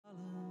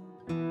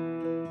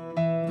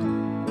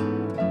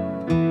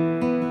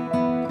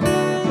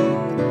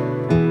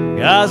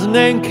Guys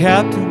named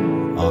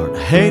Captain aren't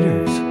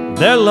haters,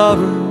 they're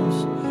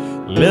lovers,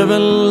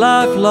 living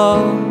life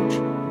large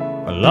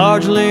or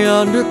largely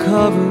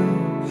undercover.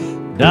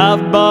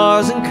 Dive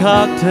bars and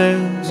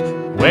cocktails,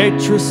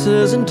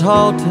 waitresses and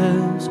tall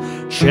tales,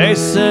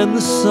 chasing the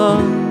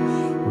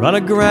sun, run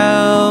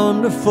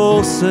aground to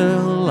full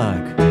sail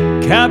like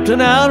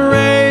Captain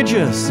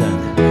Outrageous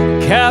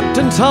and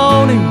Captain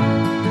Tony,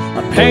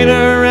 a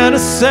painter and a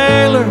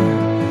sailor,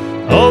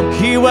 old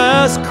Key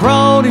West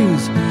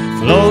cronies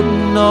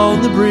floating on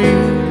the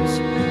breeze,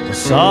 the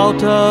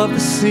salt of the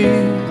sea,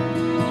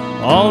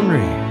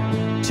 ornery,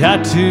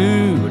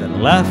 tattooed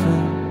and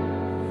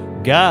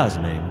laughing, guys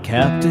named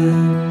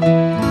Captain.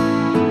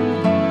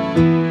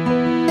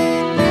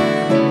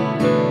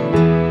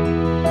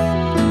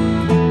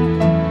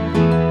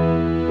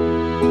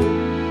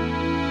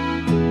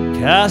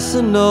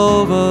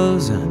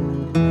 Casanovas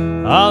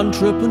and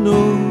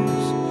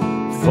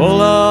entrepreneurs,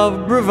 full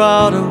of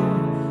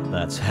bravado,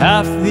 that's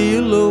half the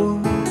allure.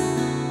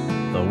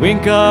 The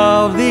wink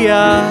of the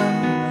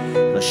eye,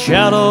 the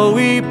shadow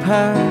we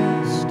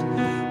passed,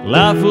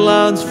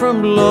 lifelines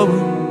from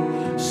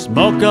blowing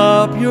smoke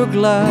up your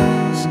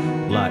glass,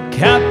 like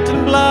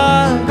Captain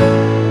Bligh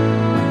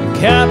and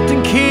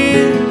Captain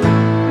Kidd,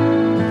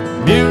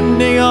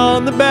 mutiny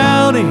on the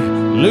Bounty,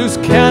 loose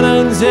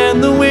cannons in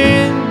the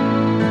wind,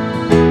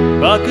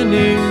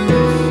 buccaneers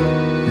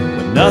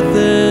with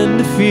nothing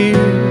to fear,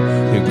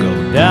 who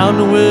go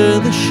down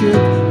with the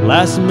ship,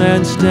 last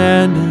man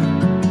standing,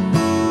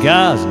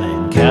 guys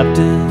named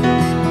Captain.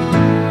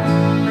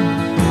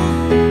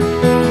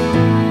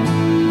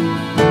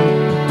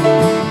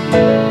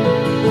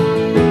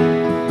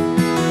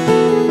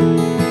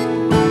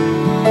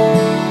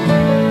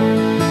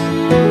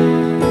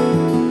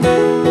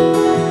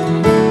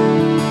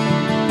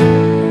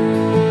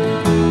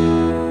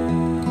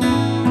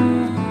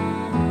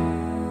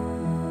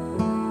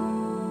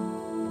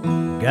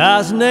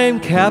 Guys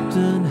named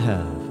Captain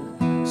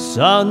have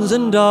sons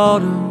and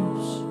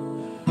daughters,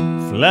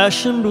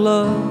 flesh and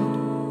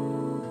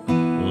blood,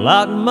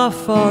 like my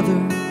father,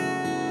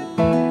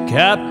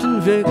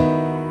 Captain Vic,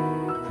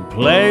 who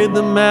played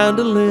the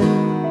mandolin.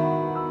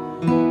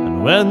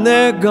 And when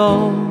they're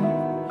gone,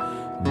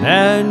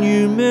 man,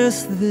 you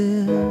miss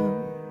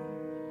them,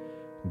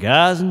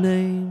 guys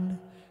named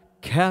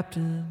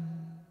Captain.